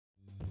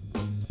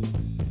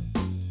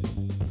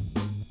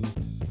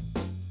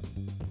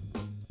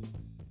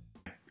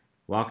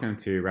Welcome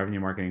to Revenue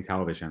Marketing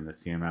Television, the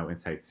CMO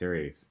Insight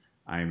Series.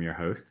 I am your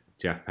host,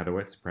 Jeff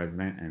Pedowitz,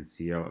 President and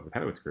CEO of the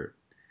Pedowitz Group.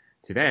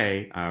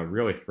 Today,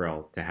 really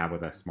thrilled to have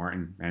with us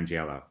Martin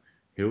Mangiello,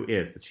 who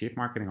is the Chief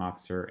Marketing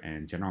Officer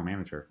and General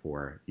Manager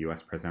for the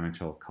U.S.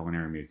 Presidential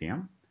Culinary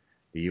Museum,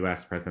 the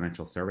U.S.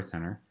 Presidential Service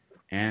Center,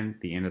 and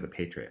the Inn of the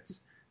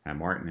Patriots.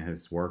 Martin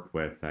has worked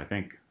with, I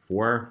think,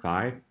 4 or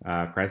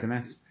 5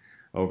 presidents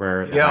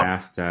over the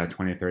last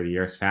 20 or 30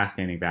 years.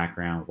 Fascinating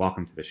background.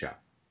 Welcome to the show.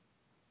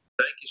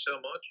 Thank you so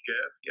much,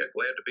 Jeff. Yeah,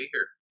 glad to be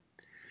here.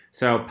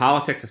 So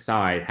politics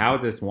aside, how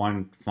does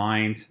one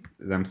find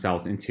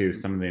themselves into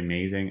some of the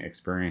amazing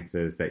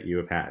experiences that you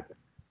have had?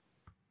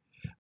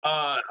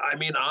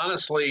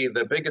 Honestly,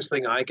 the biggest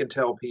thing I can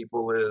tell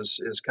people is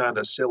kind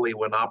of silly.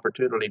 When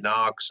opportunity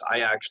knocks,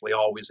 I actually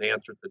always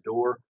answer the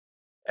door,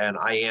 and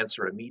I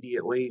answer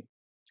immediately.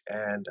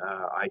 And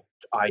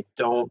I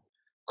don't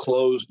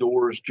close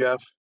doors,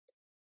 Jeff,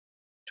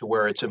 to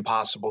where it's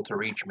impossible to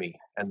reach me.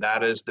 And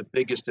that is the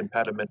biggest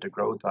impediment to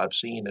growth I've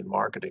seen in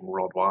marketing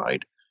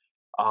worldwide.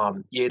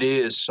 It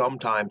is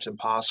sometimes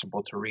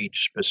impossible to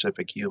reach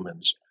specific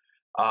humans.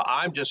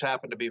 I just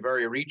happen to be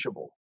very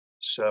reachable.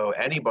 So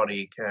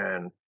anybody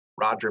can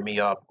Roger me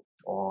up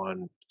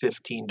on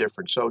 15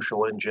 different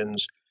social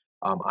engines.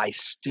 I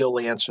still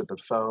answer the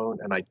phone,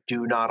 and I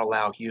do not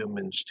allow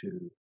humans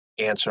to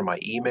answer my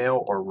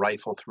email or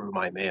rifle through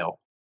my mail.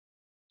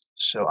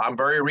 So I'm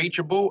very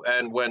reachable,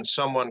 and when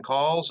someone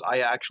calls,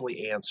 I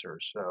actually answer.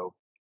 So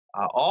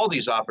all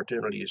these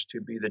opportunities to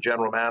be the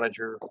general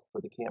manager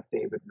for the Camp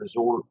David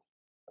Resort,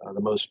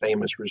 the most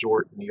famous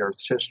resort in the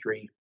Earth's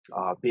history,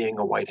 being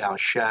a White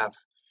House chef,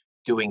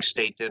 doing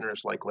state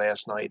dinners like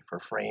last night for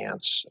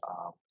France,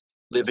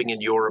 living in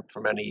Europe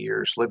for many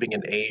years, living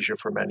in Asia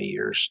for many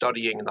years,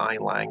 studying 9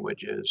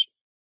 languages.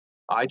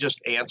 I just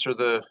answer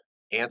the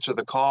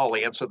call,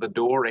 answer the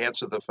door,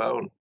 answer the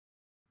phone.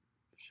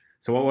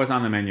 So what was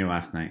on the menu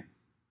last night?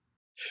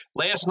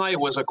 Last night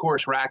was, of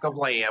course, rack of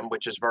lamb,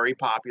 which is very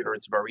popular.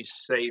 It's very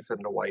safe in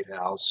the White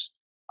House.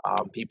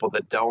 People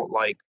that don't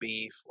like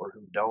beef or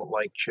who don't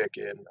like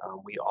chicken,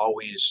 we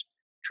always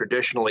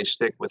traditionally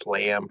stick with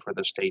lamb for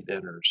the state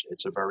dinners.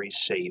 It's a very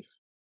safe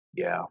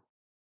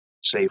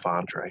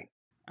entree.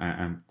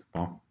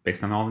 Well,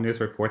 based on all the news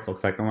reports,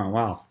 looks like it went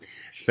well.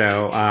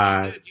 So,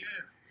 It did,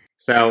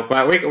 yeah.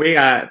 But we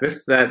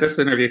this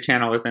interview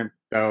channel isn't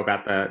though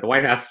about the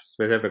White House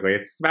specifically.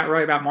 It's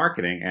really about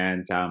marketing,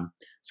 and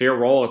so your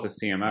role as a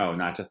CMO,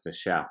 not just a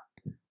chef.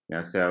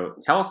 So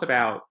tell us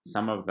about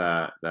some of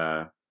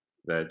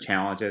the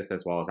challenges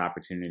as well as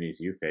opportunities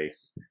you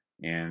face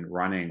in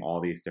running all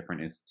these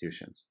different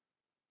institutions.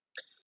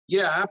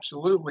 Yeah,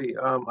 absolutely.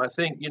 I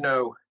think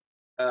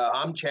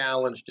I'm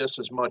challenged just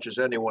as much as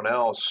anyone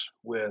else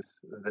with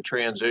the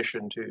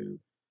transition to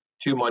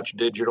too much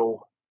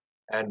digital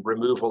and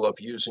removal of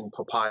using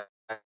papyrus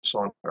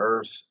on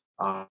Earth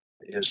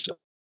is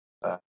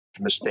a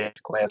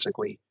mistake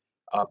classically.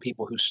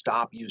 People who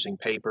stop using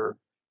paper,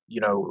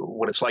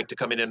 what it's like to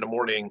come in the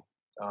morning,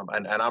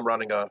 and I'm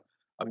running a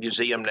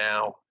museum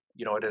now.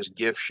 It has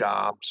gift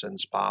shops and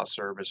spa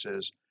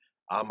services.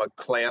 I'm a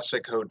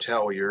classic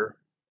hotelier,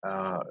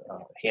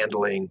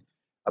 handling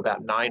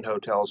about 9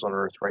 hotels on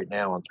Earth right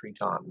now on 3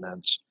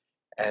 continents.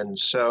 And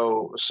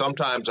so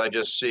sometimes I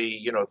just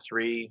see,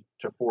 300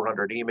 to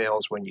 400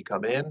 emails when you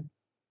come in,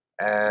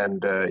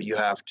 and you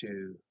have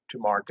to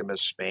mark them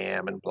as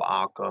spam and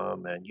block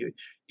them, and you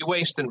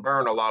waste and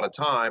burn a lot of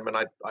time. And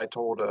I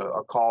told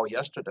a call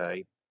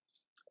yesterday,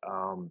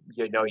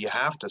 you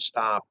have to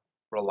stop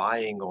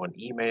relying on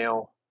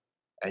email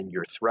and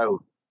your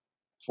throat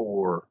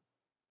for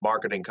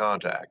marketing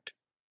contact.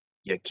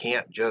 You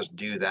can't just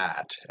do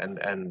that.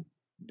 And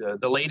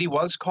the lady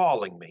was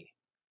calling me,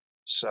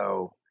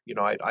 so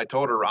I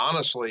told her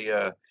honestly,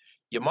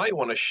 you might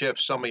want to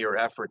shift some of your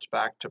efforts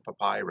back to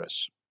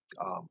papyrus.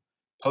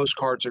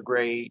 Postcards are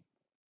great,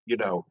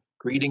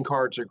 greeting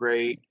cards are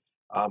great.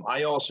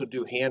 I also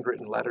do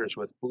handwritten letters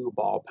with blue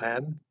ball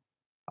pen.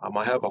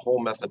 I have a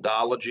whole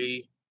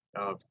methodology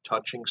of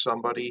touching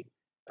somebody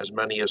as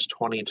many as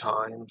 20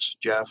 times,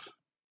 Jeff,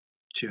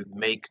 to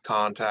make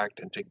contact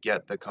and to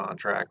get the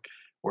contract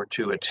or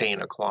to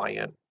attain a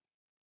client.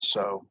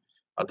 So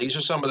these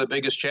are some of the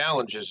biggest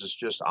challenges, is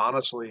just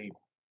honestly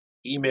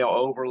email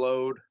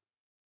overload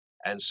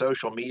and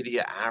social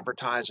media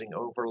advertising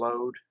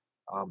overload.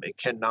 It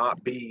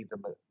cannot be the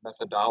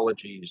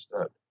methodologies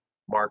that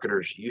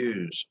marketers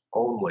use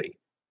only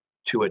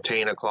to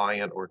attain a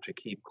client or to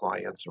keep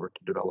clients or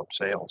to develop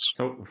sales.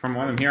 So from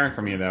what I'm hearing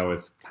from you, though,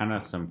 is kind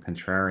of some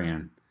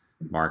contrarian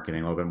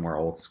marketing, a little bit more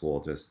old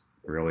school, just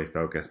really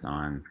focused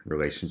on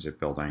relationship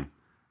building,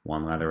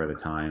 one letter at a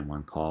time,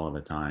 one call at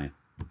a time,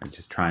 and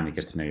just trying to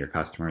get to know your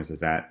customers.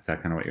 Is that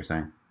kind of what you're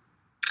saying?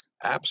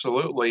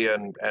 Absolutely.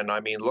 And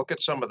I mean, look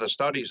at some of the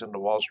studies in the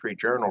Wall Street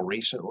Journal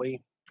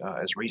recently,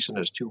 as recent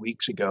as 2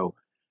 weeks ago.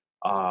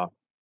 A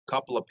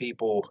couple of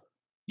people,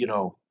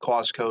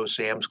 Costco,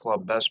 Sam's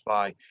Club, Best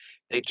Buy,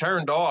 they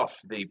turned off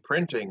the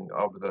printing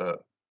of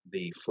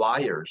the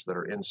flyers that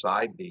are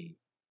inside the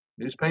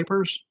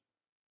newspapers.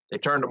 They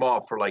turned them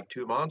off for like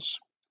 2 months.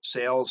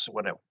 Sales,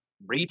 when it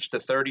reached a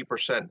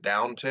 30%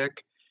 downtick,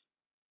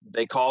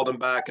 they called them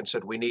back and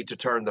said, we need to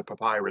turn the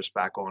papyrus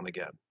back on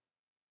again.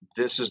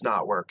 This is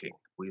not working.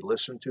 We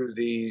listened to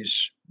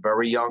these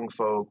very young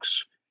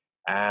folks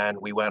and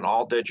we went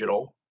all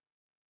digital,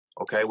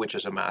 okay, which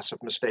is a massive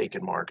mistake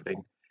in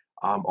marketing.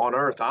 On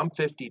Earth, I'm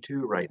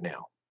 52 right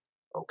now,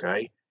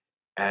 okay?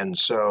 And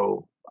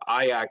so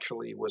I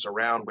actually was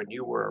around when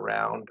you were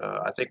around.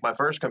 I think my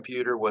first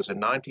computer was in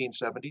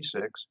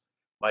 1976.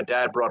 My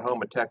dad brought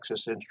home a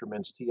Texas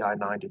Instruments TI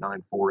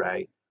 99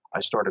 4A. I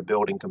started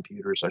building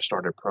computers. I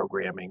started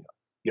programming.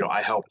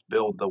 I helped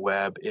build the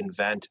web,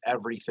 invent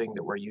everything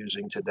that we're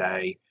using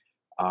today.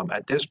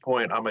 At this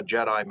point, I'm a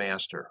Jedi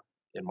Master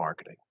in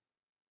marketing,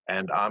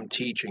 and I'm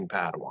teaching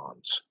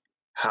Padawans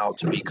how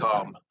to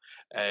become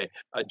a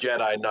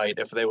Jedi Knight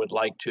if they would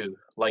like to,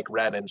 like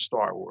Ren in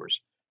Star Wars.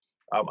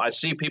 I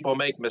see people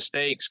make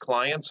mistakes,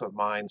 clients of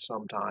mine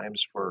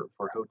sometimes for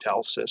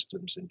hotel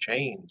systems and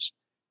chains.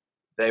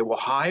 They will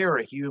hire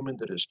a human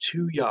that is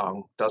too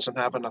young, doesn't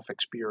have enough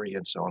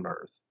experience on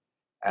Earth,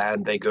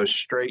 and they go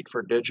straight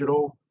for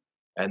digital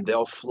and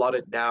they'll flood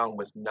it down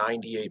with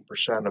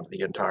 98% of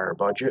the entire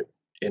budget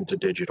into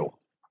digital.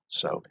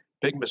 So,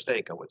 big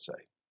mistake, I would say.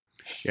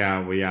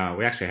 Yeah, we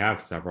actually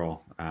have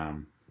several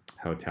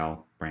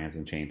hotel brands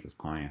and chains as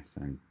clients,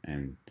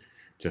 and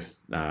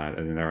just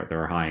and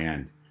they're high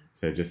end.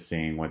 So just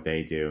seeing what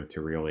they do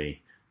to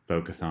really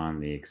focus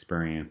on the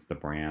experience, the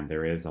brand.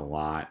 There is a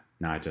lot,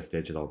 not just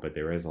digital, but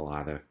there is a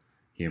lot of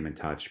human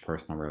touch,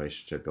 personal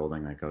relationship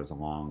building that goes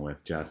along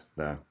with just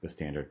the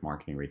standard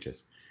marketing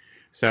reaches.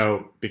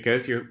 So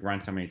because you run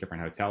so many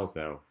different hotels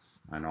though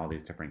on all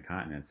these different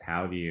continents,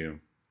 how do you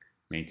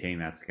maintain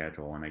that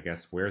schedule? And I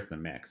guess where's the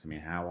mix? I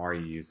mean, how are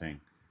you using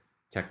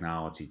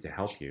technology to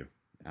help you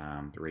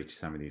to reach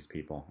some of these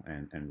people,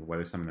 and what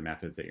are some of the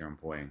methods that you're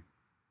employing?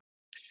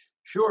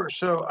 Sure.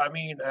 So, I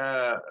mean,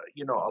 a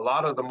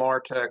lot of the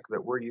MarTech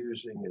that we're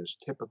using is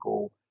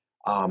typical.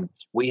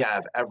 We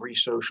have every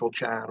social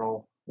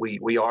channel.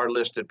 We are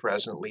listed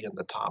presently in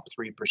the top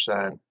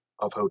 3%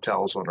 of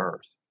hotels on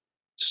Earth.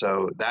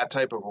 So that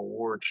type of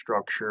award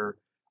structure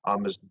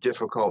is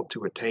difficult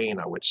to attain,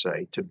 I would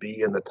say, to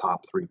be in the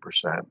top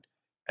 3%.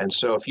 And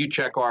so if you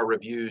check our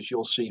reviews,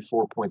 you'll see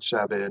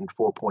 4.7,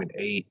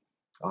 4.8.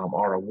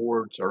 Our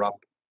awards are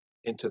up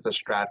into the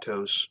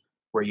stratos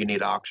where you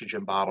need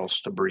oxygen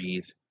bottles to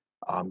breathe.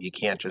 You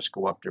can't just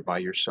go up there by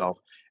yourself.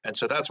 And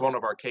so that's one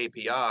of our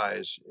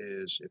KPIs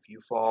is if you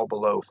fall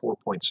below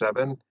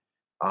 4.7,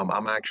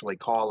 I'm actually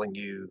calling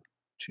you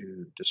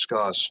to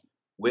discuss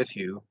with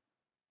you.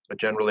 I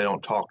generally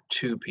don't talk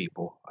to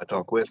people. I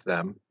talk with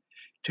them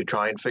to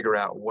try and figure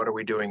out what are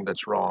we doing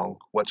that's wrong,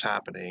 what's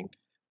happening.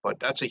 But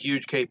that's a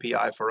huge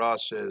KPI for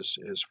us is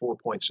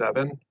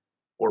 4.7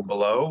 or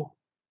below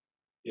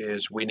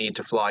is we need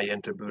to fly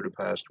into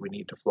Budapest, we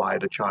need to fly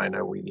to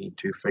China, we need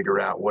to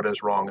figure out what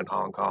is wrong in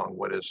Hong Kong,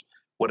 what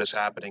is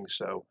happening.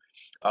 So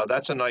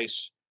that's a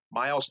nice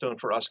milestone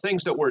for us.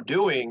 Things that we're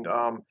doing,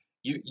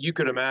 you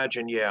could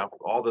imagine, yeah,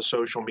 all the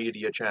social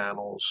media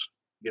channels,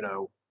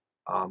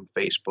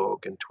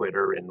 Facebook and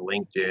Twitter and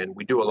LinkedIn.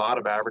 We do a lot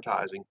of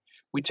advertising.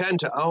 We tend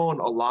to own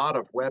a lot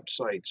of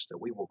websites that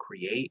we will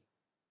create,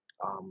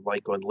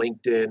 like on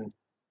LinkedIn.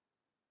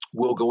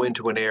 We'll go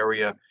into an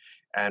area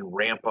and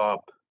ramp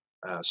up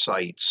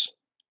sites.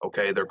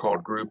 Okay, they're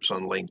called groups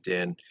on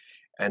LinkedIn,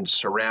 and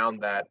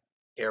surround that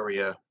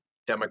area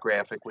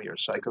demographically or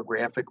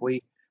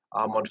psychographically.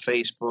 On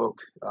Facebook,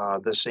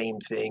 the same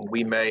thing.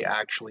 We may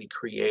actually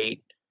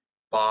create,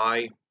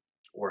 buy,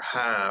 or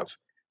have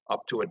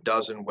up to a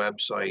dozen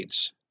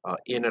websites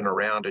in and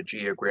around a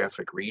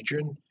geographic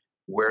region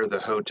where the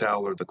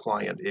hotel or the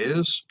client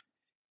is,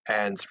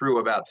 and through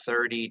about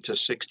 30 to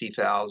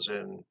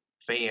 60,000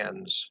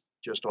 fans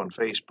just on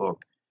Facebook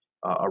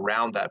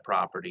around that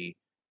property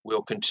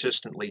will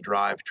consistently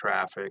drive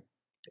traffic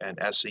and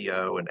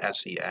SEO and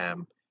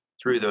SEM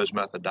through those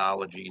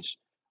methodologies.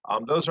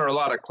 Those are a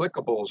lot of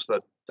clickables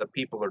that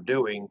people are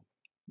doing,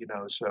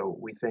 so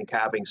we think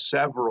having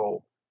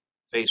several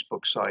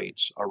Facebook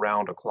sites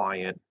around a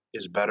client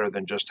is better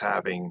than just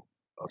having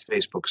a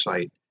Facebook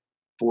site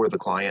for the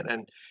client.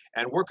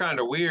 And we're kind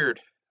of weird,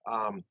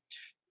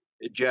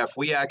 Jeff.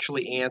 We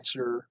actually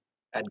answer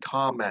and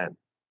comment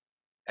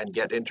and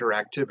get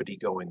interactivity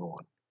going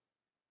on.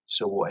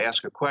 So we'll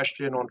ask a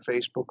question on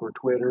Facebook or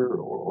Twitter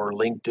or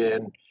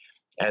LinkedIn,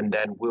 and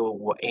then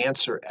we'll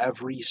answer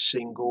every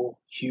single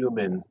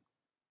human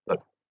that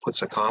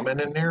puts a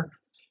comment in there.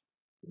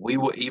 We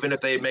will, even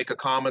if they make a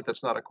comment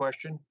that's not a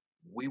question,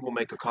 we will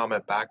make a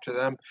comment back to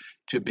them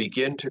to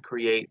begin to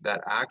create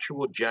that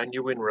actual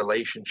genuine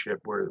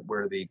relationship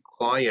where the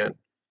client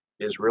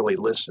is really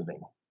listening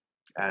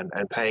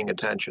and paying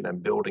attention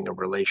and building a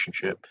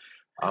relationship.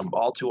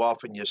 All too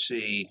often you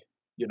see,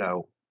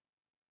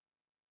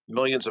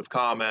 millions of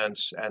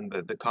comments and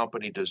the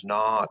company does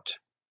not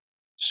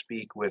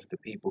speak with the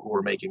people who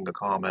are making the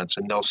comments,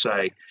 and they'll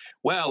say,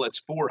 well, it's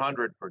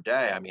 400 per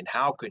day. I mean,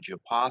 how could you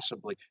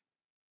possibly?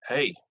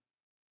 Hey,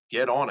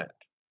 get on it.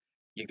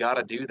 You got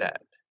to do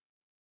that.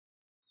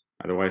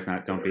 Otherwise,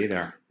 don't be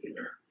there.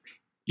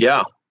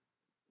 Yeah.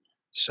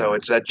 So So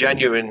it's that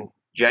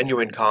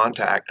genuine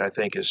contact I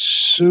think is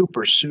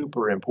super,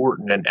 super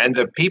important. And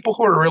the people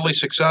who are really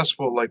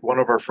successful, like one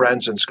of our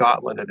friends in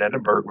Scotland at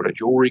Edinburgh with a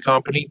jewelry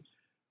company,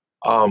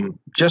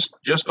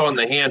 just on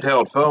the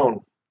handheld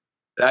phone,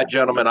 that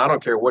gentleman, I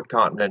don't care what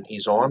continent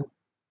he's on,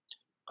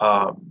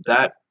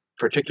 that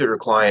particular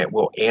client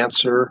will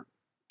answer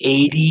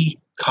 80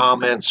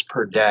 comments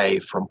per day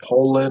from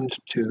Poland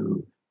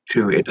to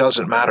it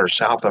doesn't matter,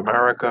 South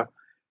America,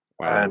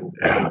 wow.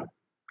 and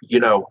you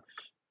know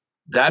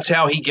that's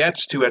how he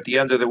gets to at the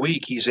end of the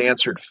week. He's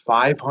answered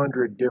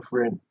 500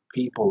 different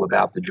people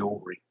about the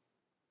jewelry,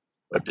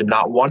 but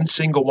not one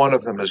single one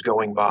of them is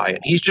going by. And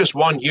he's just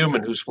one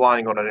human who's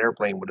flying on an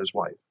airplane with his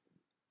wife.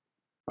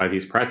 But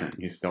he's present.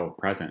 He's still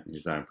present.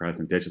 He's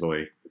present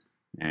digitally,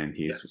 and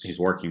Yes. he's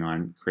working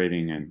on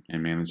creating and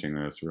managing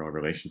those real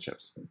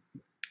relationships.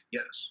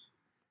 Yes.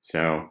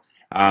 So,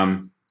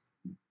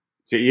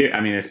 so I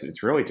mean,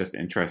 it's really just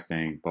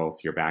interesting,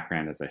 both your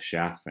background as a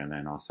chef and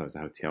then also as a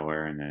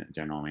hoteler and a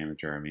general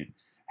manager. I mean,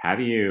 how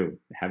do you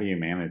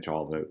manage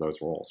all those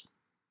roles?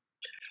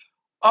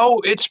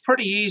 Oh, it's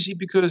pretty easy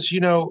because,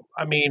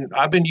 I mean,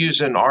 I've been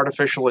using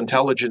artificial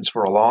intelligence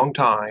for a long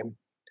time.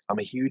 I'm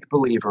a huge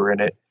believer in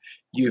it.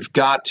 You've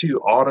got to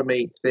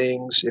automate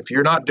things. If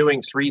you're not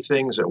doing three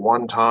things at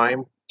one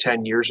time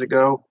 10 years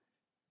ago,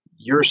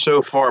 you're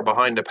so far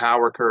behind the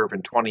power curve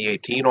in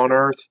 2018 on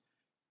Earth.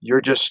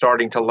 You're just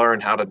starting to learn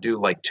how to do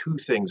like two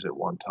things at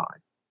one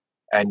time.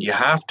 And you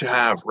have to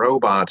have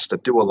robots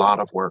that do a lot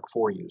of work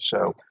for you.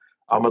 So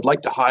I'd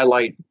like to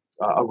highlight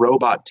a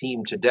robot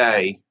team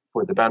today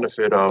for the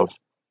benefit of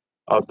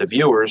the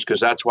viewers, because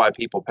that's why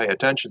people pay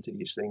attention to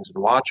these things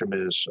and watch them.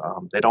 Is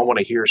they don't want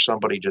to hear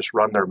somebody just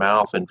run their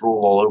mouth and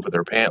drool all over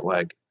their pant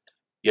leg.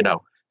 You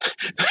know,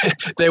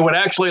 they would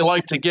actually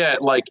like to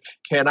get like,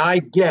 can I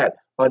get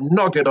a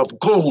nugget of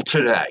gold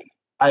today?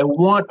 I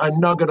want a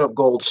nugget of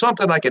gold,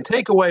 something I can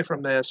take away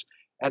from this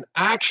and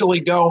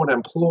actually go and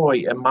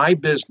employ in my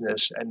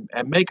business and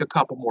make a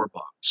couple more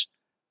bucks.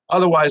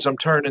 Otherwise, I'm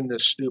turning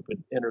this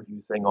stupid interview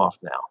thing off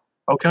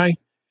now. Okay.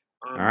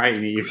 All Um, right,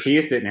 you've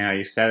teased it now.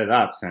 You set it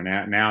up. So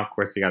now of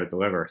course, you got to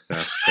deliver. So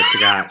what you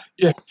got?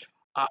 yeah,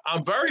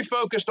 I'm very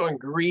focused on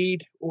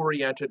greed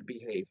oriented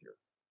behavior.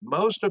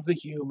 Most of the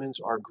humans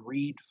are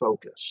greed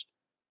focused.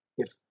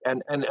 If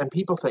and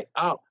people think,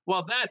 oh,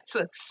 well, that's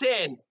a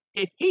sin.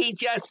 Did he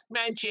just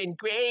mention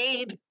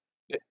greed?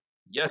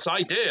 Yes,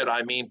 I did.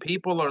 I mean,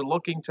 people are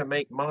looking to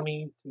make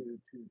money to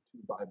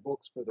buy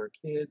books for their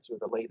kids or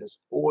the latest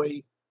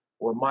toy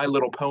or My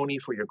Little Pony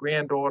for your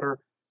granddaughter.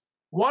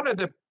 One of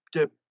the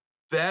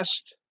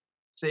best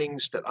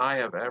things that I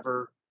have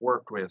ever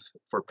worked with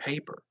for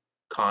paper,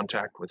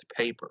 contact with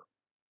paper,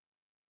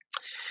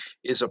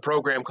 is a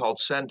program called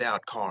Send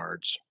Out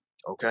Cards.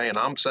 Okay, and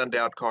I'm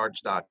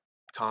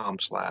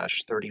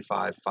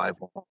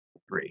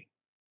sendoutcards.com/35513.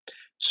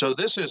 So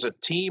this is a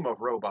team of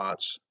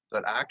robots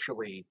that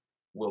actually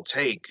will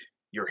take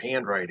your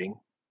handwriting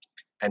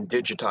and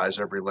digitize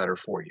every letter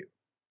for you.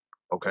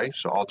 Okay,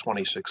 so all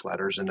 26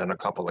 letters and then a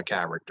couple of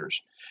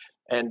characters.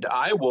 And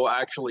I will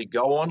actually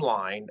go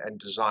online and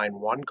design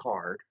one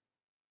card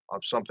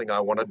of something I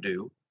want to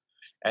do.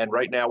 And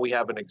right now we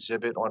have an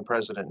exhibit on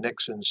President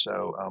Nixon,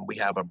 so we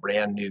have a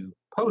brand new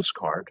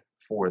postcard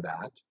for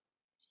that.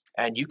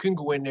 And you can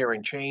go in there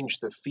and change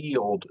the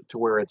field to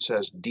where it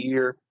says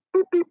Dear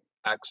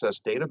Access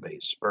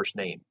Database, first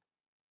name.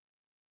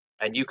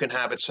 And you can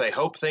have it say,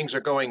 hope things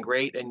are going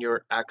great in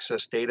your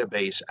Access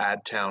Database,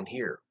 add town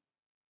here.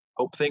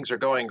 Hope things are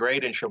going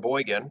great in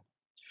Sheboygan.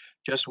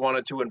 Just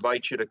wanted to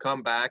invite you to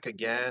come back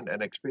again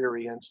and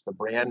experience the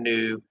brand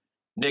new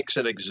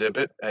Nixon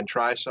exhibit and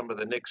try some of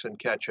the Nixon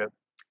ketchup.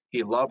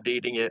 He loved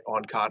eating it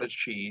on cottage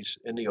cheese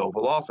in the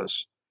Oval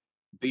Office.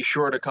 Be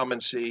sure to come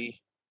and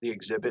see the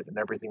exhibit and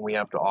everything we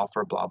have to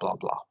offer, blah, blah,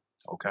 blah.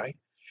 Okay.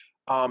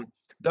 Um,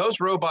 those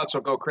robots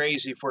will go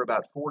crazy for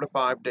about 4 to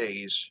 5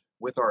 days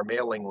with our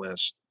mailing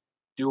list,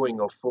 doing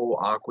a full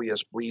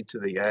aqueous bleed to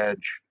the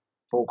edge,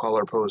 full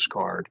color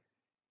postcard.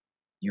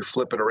 You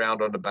flip it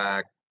around on the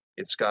back.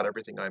 It's got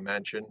everything I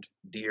mentioned,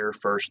 dear,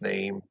 first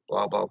name,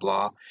 blah, blah,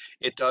 blah.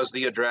 It does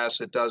the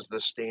address, it does the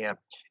stamp.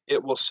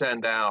 It will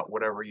send out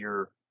whatever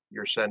you're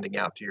sending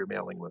out to your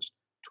mailing list.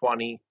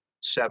 20,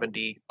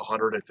 70,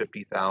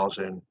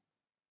 150,000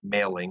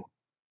 mailing.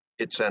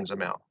 It sends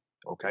them out.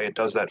 Okay, it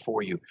does that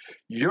for you.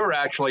 You're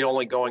actually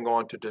only going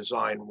on to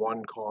design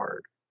one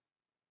card.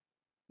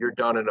 You're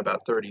done in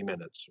about 30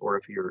 minutes. Or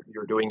if you're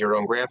doing your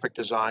own graphic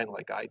design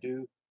like I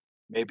do,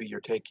 maybe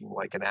you're taking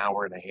like an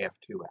hour and a half,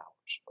 2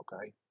 hours.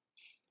 Okay.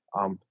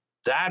 Um,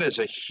 that is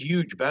a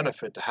huge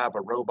benefit to have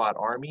a robot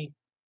army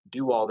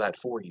do all that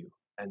for you.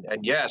 And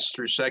yes,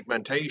 through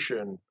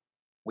segmentation,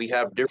 we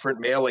have different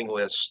mailing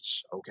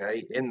lists,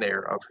 okay, in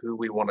there of who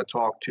we want to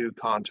talk to,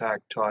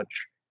 contact,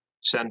 touch,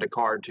 send a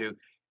card to.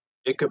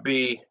 It could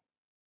be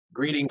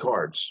greeting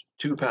cards,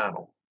 2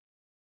 panel.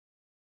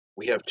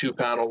 We have 2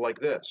 panel like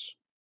this.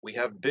 We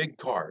have big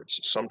cards.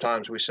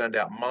 Sometimes we send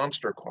out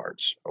monster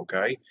cards,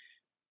 okay?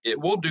 It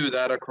will do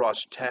that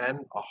across 10,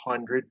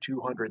 100,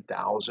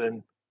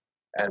 200,000,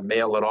 and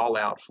mail it all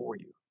out for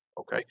you.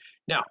 Okay.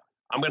 Now,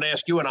 I'm going to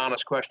ask you an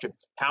honest question.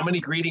 How many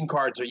greeting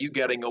cards are you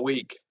getting a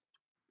week?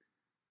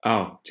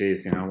 Oh,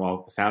 geez,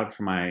 well, aside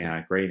from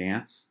my great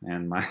aunts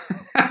and my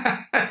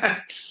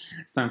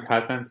some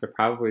cousins, they're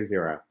probably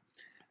zero.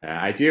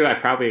 I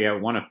probably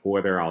get one a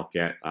quarter. I'll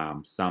get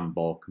some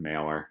bulk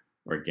mailer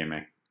or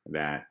gimmick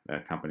that the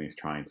company's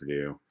trying to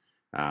do,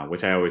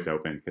 which I always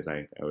open because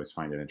I always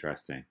find it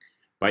interesting.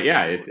 But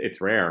yeah,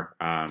 it's rare.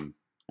 And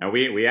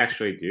we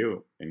actually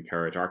do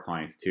encourage our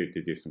clients to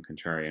do some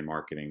contrarian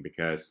marketing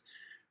because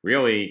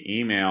really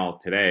email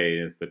today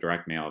is the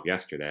direct mail of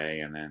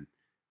yesterday, and then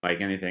like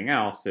anything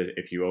else,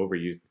 if you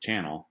overuse the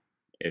channel,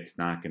 it's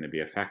not going to be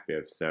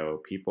effective.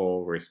 So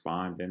people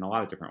respond in a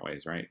lot of different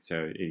ways, right?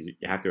 So you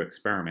have to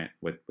experiment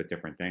with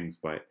different things,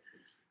 but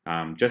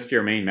just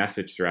your main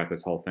message throughout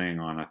this whole thing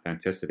on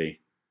authenticity,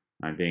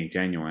 on being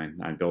genuine,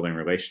 on building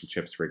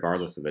relationships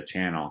regardless of the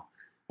channel,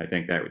 I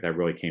think that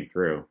really came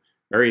through.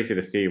 Very easy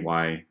to see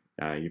why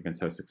you've been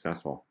so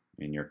successful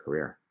in your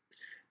career.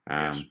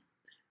 Yes.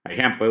 I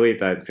can't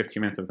believe that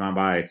 15 minutes have gone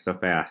by so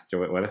fast.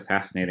 What a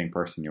fascinating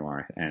person you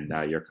are, and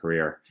your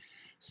career.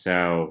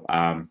 So,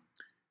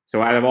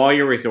 so out of all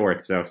your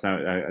resorts, so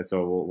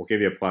we'll give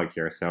you a plug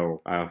here.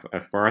 So,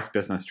 for us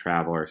business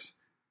travelers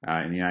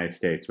in the United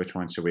States, which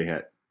one should we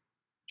hit?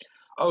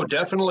 Oh,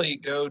 definitely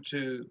go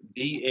to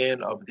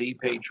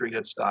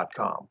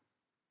thepatriots.com.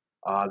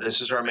 This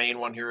is our main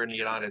one here in the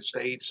United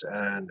States,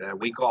 and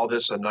we call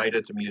this a night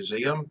at the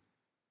museum.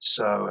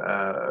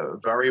 So,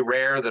 very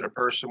rare that a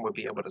person would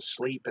be able to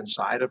sleep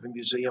inside of a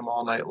museum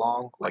all night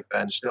long, like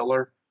Ben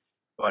Stiller.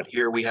 But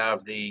here we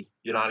have the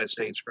United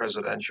States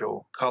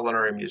Presidential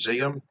Culinary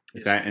Museum.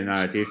 Is that in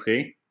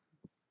D.C.?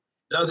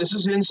 No, this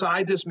is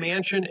inside this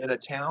mansion in a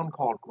town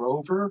called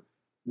Grover,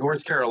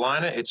 North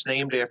Carolina. It's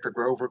named after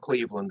Grover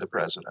Cleveland, the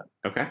president.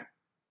 Okay.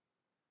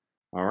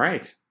 All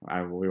right.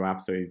 We will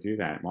absolutely do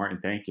that. Martin,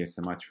 thank you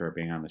so much for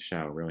being on the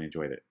show. Really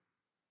enjoyed it.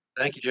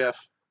 Thank you, Jeff.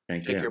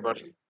 Thank Take you. care,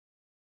 buddy.